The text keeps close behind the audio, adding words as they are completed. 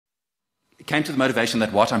Came to the motivation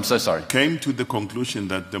that what? I'm so sorry. Came to the conclusion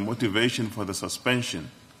that the motivation for the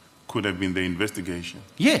suspension could have been the investigation.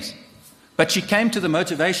 Yes, but she came to the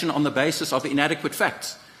motivation on the basis of inadequate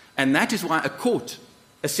facts. And that is why a court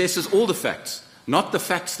assesses all the facts, not the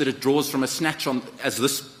facts that it draws from a snatch on, as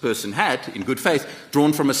this person had, in good faith,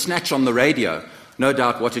 drawn from a snatch on the radio. No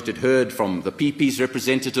doubt what it had heard from the PP's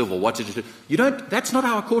representative or what it had. That's not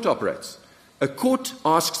how a court operates. A court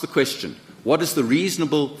asks the question, what does the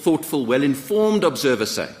reasonable, thoughtful, well-informed observer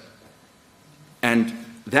say? And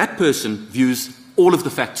that person views all of the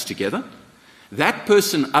facts together. That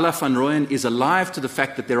person, a la Van Rooyen, is alive to the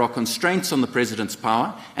fact that there are constraints on the President's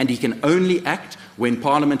power, and he can only act when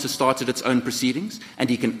Parliament has started its own proceedings, and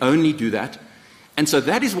he can only do that. And so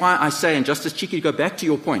that is why I say, and Justice Chiki, to go back to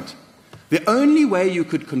your point, the only way you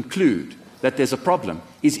could conclude that there's a problem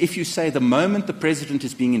is if you say the moment the President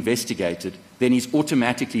is being investigated, then he's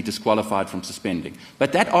automatically disqualified from suspending.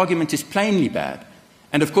 But that argument is plainly bad.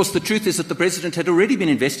 And of course, the truth is that the President had already been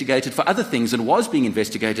investigated for other things and was being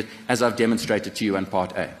investigated, as I've demonstrated to you in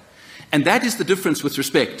Part A. And that is the difference with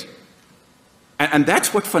respect. And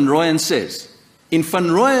that's what Van Rooyen says. In Van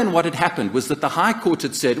Rooyen, what had happened was that the High Court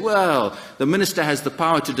had said, well, the Minister has the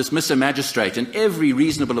power to dismiss a magistrate, and every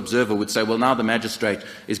reasonable observer would say, well, now the magistrate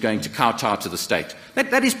is going to kowtow to the state.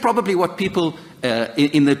 That is probably what people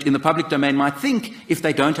in the public domain might think if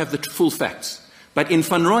they don't have the full facts. But in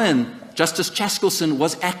Van Rooyen, Justice Chaskelson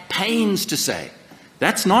was at pains to say,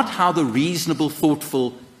 that's not how the reasonable,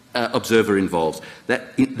 thoughtful observer involves.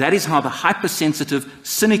 That is how the hypersensitive,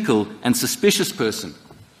 cynical, and suspicious person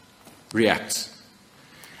reacts.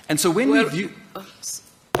 And so when we view...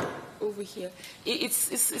 over here,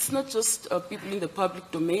 it's not just people in the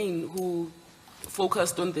public domain who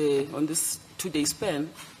focused on this two-day span.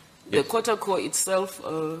 Yes. The ConCourt itself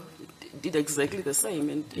did exactly the same,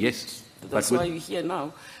 and yes, that's why you're here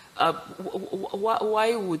now.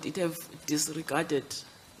 Why would it have disregarded,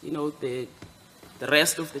 the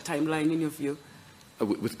rest of the timeline in your view?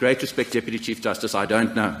 With great respect, Deputy Chief Justice, I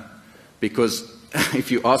don't know, because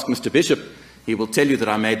if you ask Mr. Bishop, he will tell you that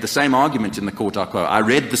I made the same argument in the court quo. I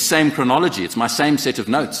read the same chronology. It's my same set of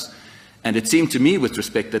notes. And it seemed to me, with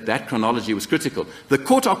respect, that chronology was critical. The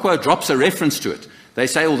court quo drops a reference to it. They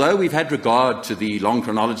say, although we've had regard to the long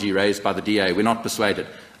chronology raised by the DA, we're not persuaded.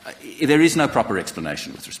 There is no proper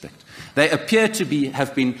explanation with respect. They appear to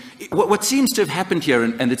have been... What seems to have happened here,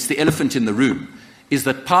 and it's the elephant in the room, is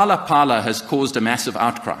that Phala Phala has caused a massive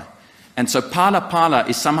outcry. And so Phala Phala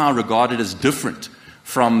is somehow regarded as different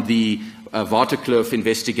from the Waterkloof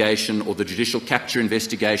investigation or the judicial capture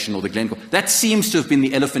investigation or the Glencore. That seems to have been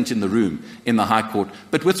the elephant in the room in the High Court.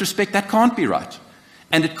 But with respect, that can't be right.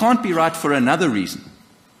 And it can't be right for another reason.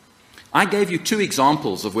 I gave you two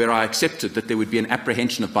examples of where I accepted that there would be an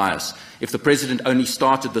apprehension of bias if the President only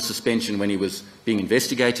started the suspension when he was being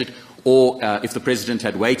investigated, or if the President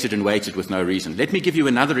had waited and waited with no reason. Let me give you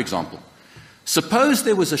another example. Suppose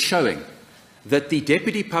there was a showing that the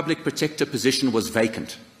Deputy Public Protector position was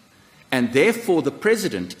vacant, and therefore the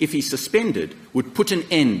President, if he suspended, would put an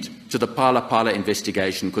end to the Phala Phala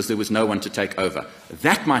investigation because there was no one to take over.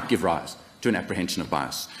 That might give rise to an apprehension of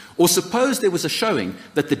bias. Or suppose there was a showing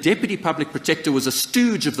that the Deputy Public Protector was a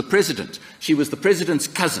stooge of the President. She was the President's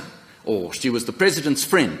cousin, or she was the President's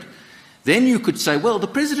friend. Then you could say, well, the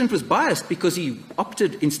President was biased because he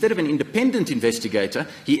opted, instead of an independent investigator,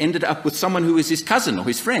 he ended up with someone who is his cousin or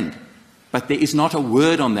his friend. But there is not a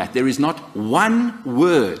word on that. There is not one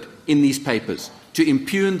word in these papers to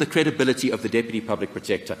impugn the credibility of the Deputy Public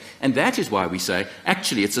Protector. And that is why we say,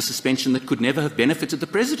 actually, it's a suspension that could never have benefited the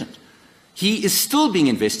President. He is still being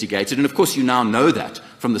investigated, and of course you now know that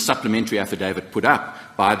from the supplementary affidavit put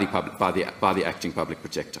up by the acting Public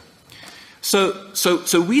Protector.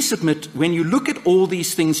 So we submit, when you look at all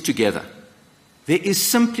these things together, there is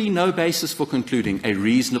simply no basis for concluding a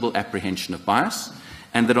reasonable apprehension of bias,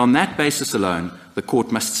 and that on that basis alone, the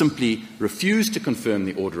Court must simply refuse to confirm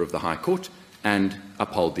the order of the High Court and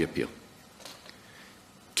uphold the appeal.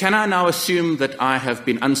 Can I now assume that I have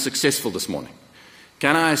been unsuccessful this morning?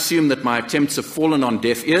 Can I assume that my attempts have fallen on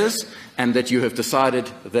deaf ears and that you have decided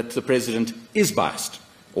that the President is biased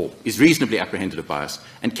or is reasonably apprehended of bias?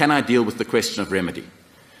 And can I deal with the question of remedy?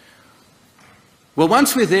 Well,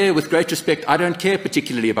 once we're there, with great respect, I don't care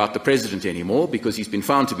particularly about the President anymore because he's been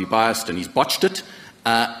found to be biased and he's botched it.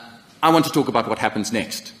 I want to talk about what happens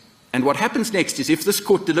next. And what happens next is, if this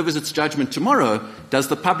Court delivers its judgment tomorrow, does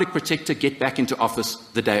the Public Protector get back into office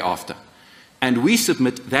the day after? And we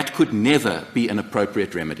submit that could never be an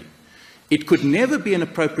appropriate remedy. It could never be an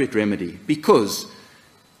appropriate remedy because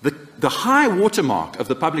the high watermark of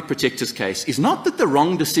the Public Protector's case is not that the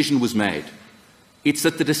wrong decision was made, It's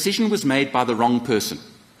that the decision was made by the wrong person.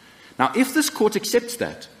 Now, if this court accepts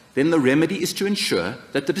that, then the remedy is to ensure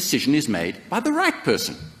that the decision is made by the right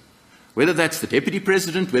person. Whether that's the deputy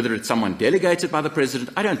president, whether it's someone delegated by the president,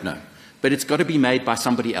 I don't know. But it's got to be made by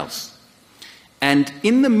somebody else. And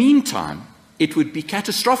in the meantime, it would be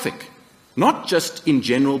catastrophic, not just in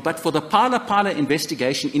general, but for the Phala Phala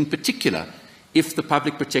investigation in particular, if the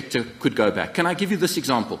public protector could go back. Can I give you this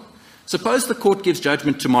example? Suppose the court gives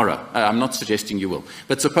judgment tomorrow. I'm not suggesting you will.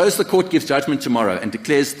 But suppose the court gives judgment tomorrow and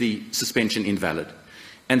declares the suspension invalid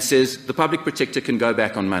and says the public protector can go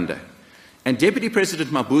back on Monday. And Deputy President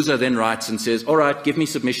Mabuza then writes and says, all right, give me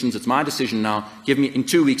submissions. It's my decision now. Give me, in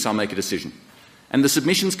 2 weeks, I'll make a decision. And the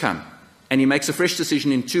submissions come. And he makes a fresh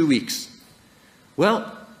decision in 2 weeks.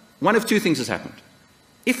 Well, one of two things has happened.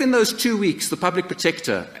 If in those 2 weeks the public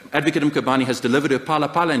protector, Advocate Mkhwebane, has delivered a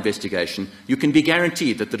Phala Phala investigation, you can be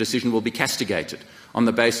guaranteed that the decision will be castigated on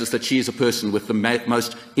the basis that she is a person with the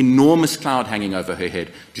most enormous cloud hanging over her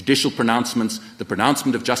head. Judicial pronouncements, the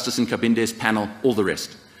pronouncement of Justice Nkabinde's panel, all the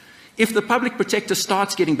rest. If the public protector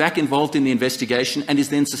starts getting back involved in the investigation and is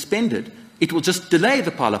then suspended, it will just delay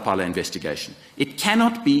the Phala Phala investigation. It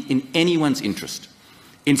cannot be in anyone's interest.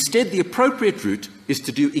 Instead, the appropriate route is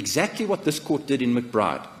to do exactly what this court did in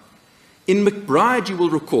McBride. In McBride, you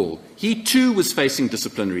will recall, he too was facing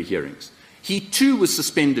disciplinary hearings. He too was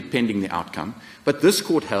suspended pending the outcome, but this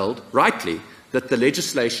court held, rightly, that the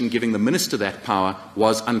legislation giving the minister that power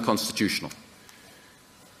was unconstitutional.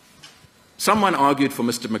 Someone argued for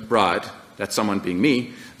Mr. McBride, that someone being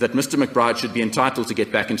me, that Mr. McBride should be entitled to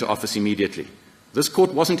get back into office immediately. This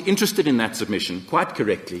court wasn't interested in that submission, quite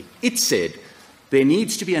correctly. It said, there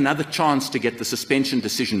needs to be another chance to get the suspension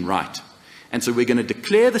decision right. And so we're going to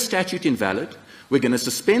declare the statute invalid. We're going to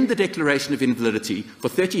suspend the declaration of invalidity for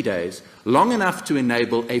 30 days, long enough to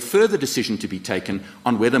enable a further decision to be taken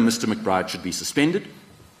on whether Mr. McBride should be suspended.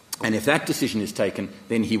 And if that decision is taken,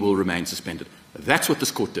 then he will remain suspended. That's what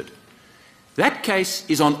this court did. That case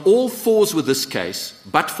is on all fours with this case,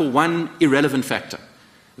 but for one irrelevant factor.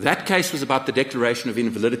 That case was about the declaration of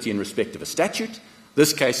invalidity in respect of a statute.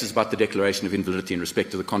 This case is about the declaration of invalidity in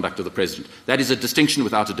respect to the conduct of the President. That is a distinction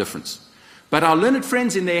without a difference. But our learned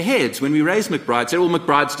friends in their heads, when we raise McBride, say, well,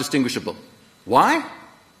 McBride's distinguishable. Why?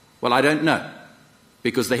 Well, I don't know,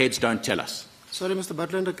 because the heads don't tell us. Sorry, Mr.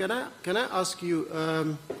 Butler, can I ask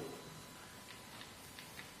you,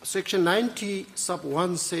 Section 90, sub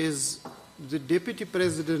 1 says the Deputy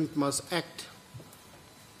President must act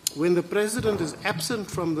when the President is absent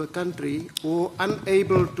from the country or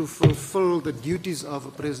unable to fulfill the duties of a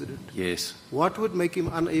President. Yes. What would make him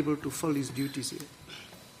unable to fulfill his duties here?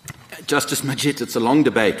 Justice Majid, it's a long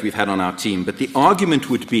debate we've had on our team, but the argument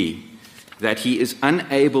would be that he is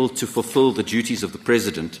unable to fulfill the duties of the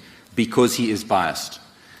President because he is biased.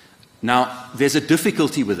 Now, there's a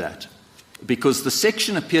difficulty with that, because the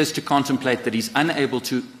section appears to contemplate that he's unable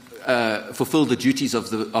to fulfill the duties of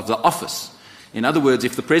the office. In other words,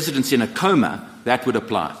 if the President's in a coma, that would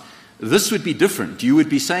apply. This would be different. You would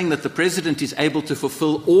be saying that the President is able to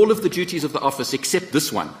fulfill all of the duties of the office except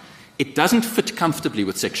this one. It doesn't fit comfortably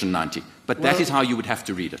with Section 90, but that is how you would have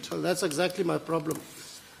to read it. Well, that's exactly my problem.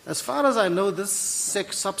 As far as I know, this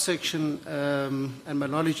subsection, and my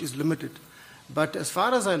knowledge is limited, but as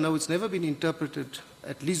far as I know, it's never been interpreted,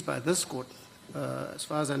 at least by this court, as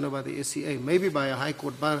far as I know by the SCA, maybe by a high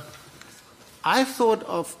court bar. I thought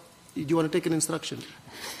of, do you want to take an instruction?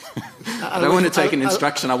 I don't want to take an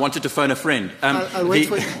instruction. I wanted to phone a friend. I'll wait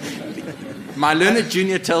for you. My learned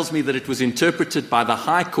junior tells me that it was interpreted by the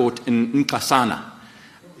High Court in Nkosana.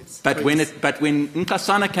 But when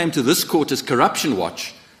Nkosana came to this court as corruption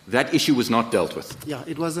watch, that issue was not dealt with. Yeah,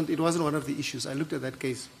 it wasn't one of the issues. I looked at that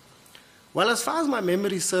case. Well, as far as my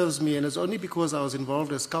memory serves me, and it's only because I was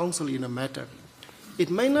involved as counsel in a matter, it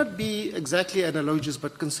may not be exactly analogous,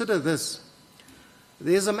 but consider this.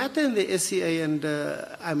 There's a matter in the SCA, and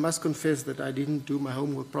I must confess that I didn't do my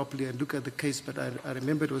homework properly and look at the case, but I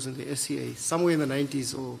remember it was in the SCA, somewhere in the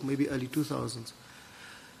 90s or maybe early 2000s,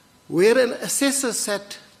 where an assessor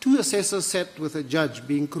sat, two assessors sat with a judge,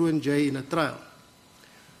 being Crew and J, in a trial.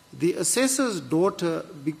 The assessor's daughter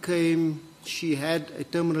she had a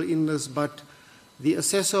terminal illness, but the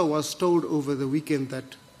assessor was told over the weekend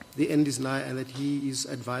that the end is nigh and that he is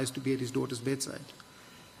advised to be at his daughter's bedside.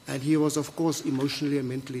 And he was, of course, emotionally and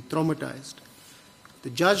mentally traumatized. The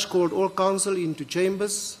judge called all counsel into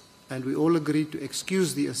chambers, and we all agreed to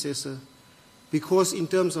excuse the assessor, because in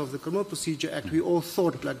terms of the Criminal Procedure Act, we all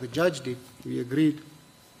thought, like the judge did, we agreed,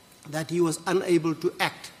 that he was unable to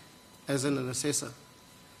act as an assessor.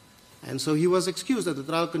 And so he was excused, and the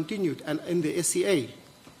trial continued. And in the SCA,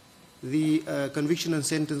 the conviction and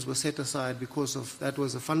sentence was set aside because of that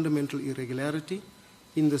was a fundamental irregularity,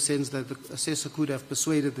 in the sense that the assessor could have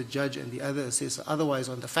persuaded the judge and the other assessor, otherwise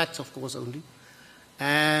on the facts, of course, only.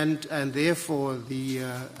 And therefore,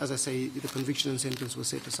 as I say, the conviction and sentence was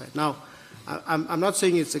set aside. Now, I'm not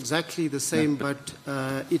saying it's exactly the same, but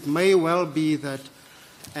it may well be that,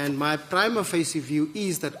 and my prima facie view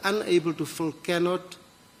is that unable to fill cannot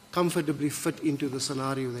comfortably fit into the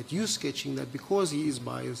scenario that you're sketching, that because he is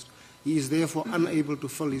biased, he is therefore unable to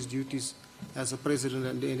fill his duties as a president,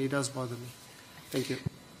 and it does bother me. Thank you.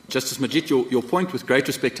 Justice Majid, your point, with great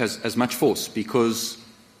respect, has much force, because,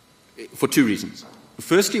 for two reasons.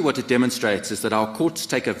 Firstly, what it demonstrates is that our courts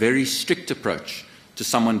take a very strict approach to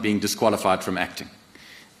someone being disqualified from acting.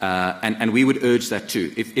 And we would urge that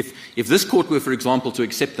too. If this court were, for example, to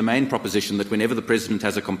accept the main proposition that whenever the president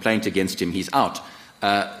has a complaint against him, he's out,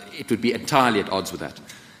 it would be entirely at odds with that.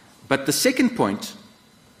 But the second point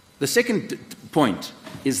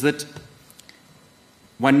is that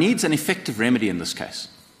one needs an effective remedy in this case.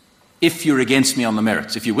 If you're against me on the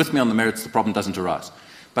merits, if you're with me on the merits, the problem doesn't arise.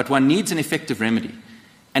 But one needs an effective remedy.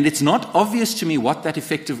 And it's not obvious to me what that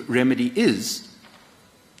effective remedy is.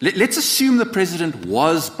 Let's assume the president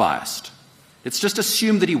was biased. Let's just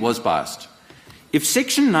assume that he was biased. If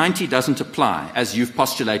Section 90 doesn't apply, as you've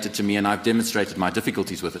postulated to me and I've demonstrated my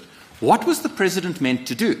difficulties with it, what was the president meant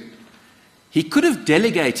to do? He could have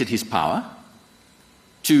delegated his power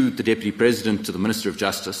to the Deputy President, to the Minister of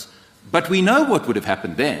Justice, but we know what would have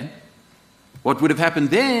happened then. What would have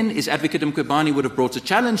happened then is Advocate Mkhwebane would have brought a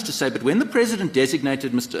challenge to say, but when the President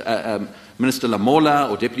designated Minister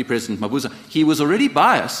Lamola or Deputy President Mabuza, he was already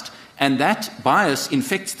biased, and that bias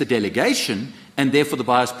infects the delegation, and therefore the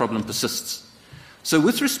bias problem persists. So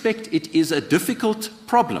with respect, it is a difficult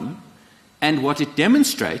problem, and what it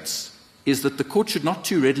demonstrates is that the court should not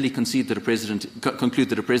too readily conclude that a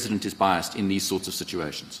president is biased in these sorts of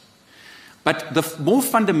situations. But the more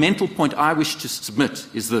fundamental point I wish to submit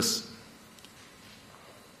is this.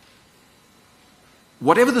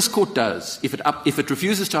 Whatever this court does, if it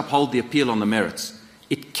refuses to uphold the appeal on the merits,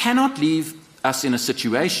 it cannot leave us in a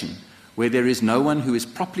situation where there is no one who is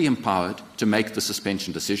properly empowered to make the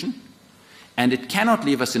suspension decision, and it cannot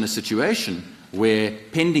leave us in a situation where,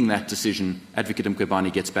 pending that decision, Advocate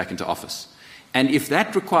Mkhwebane gets back into office. And if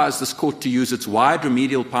that requires this court to use its wide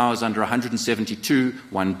remedial powers under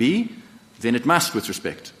 172(1)(b), then it must, with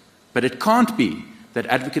respect. But it can't be that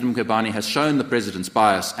Advocate Mkhwebane has shown the president's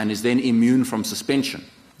bias and is then immune from suspension.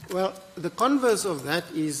 Well, the converse of that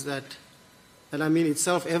is that, and I mean it's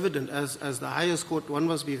self-evident, as the highest court, one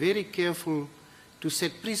must be very careful to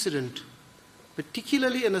set precedent,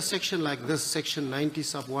 particularly in a section like this, Section 90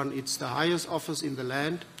 sub 1, it's the highest office in the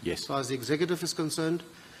land, yes, as far as the executive is concerned,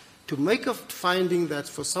 to make a finding that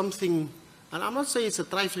for something, and I'm not saying it's a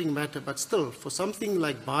trifling matter, but still, for something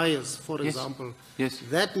like bias, for example,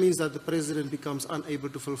 that means that the president becomes unable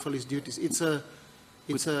to fulfill his duties. It's a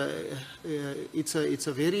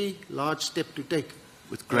very large step to take.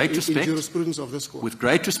 With great respect, in jurisprudence of this court. With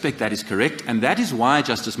great respect, that is correct, and that is why,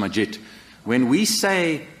 Justice Majid, when we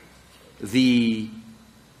say the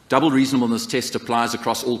double reasonableness test applies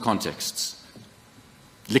across all contexts,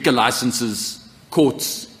 liquor licenses,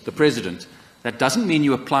 courts, the president, that doesn't mean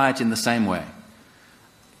you apply it in the same way.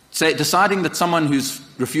 Say, deciding that someone who's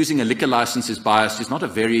refusing a liquor license is biased is not a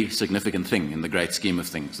very significant thing in the great scheme of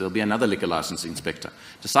things. There'll be another liquor license inspector.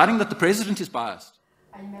 Deciding that the president is biased.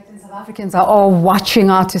 I imagine South Africans are all watching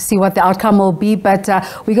out to see what the outcome will be, but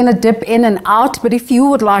we're going to dip in and out. But if you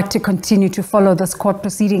would like to continue to follow this court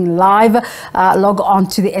proceeding live, log on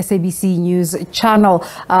to the SABC News channel,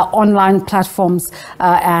 online platforms,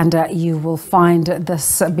 and you will find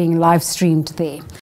this being live streamed there.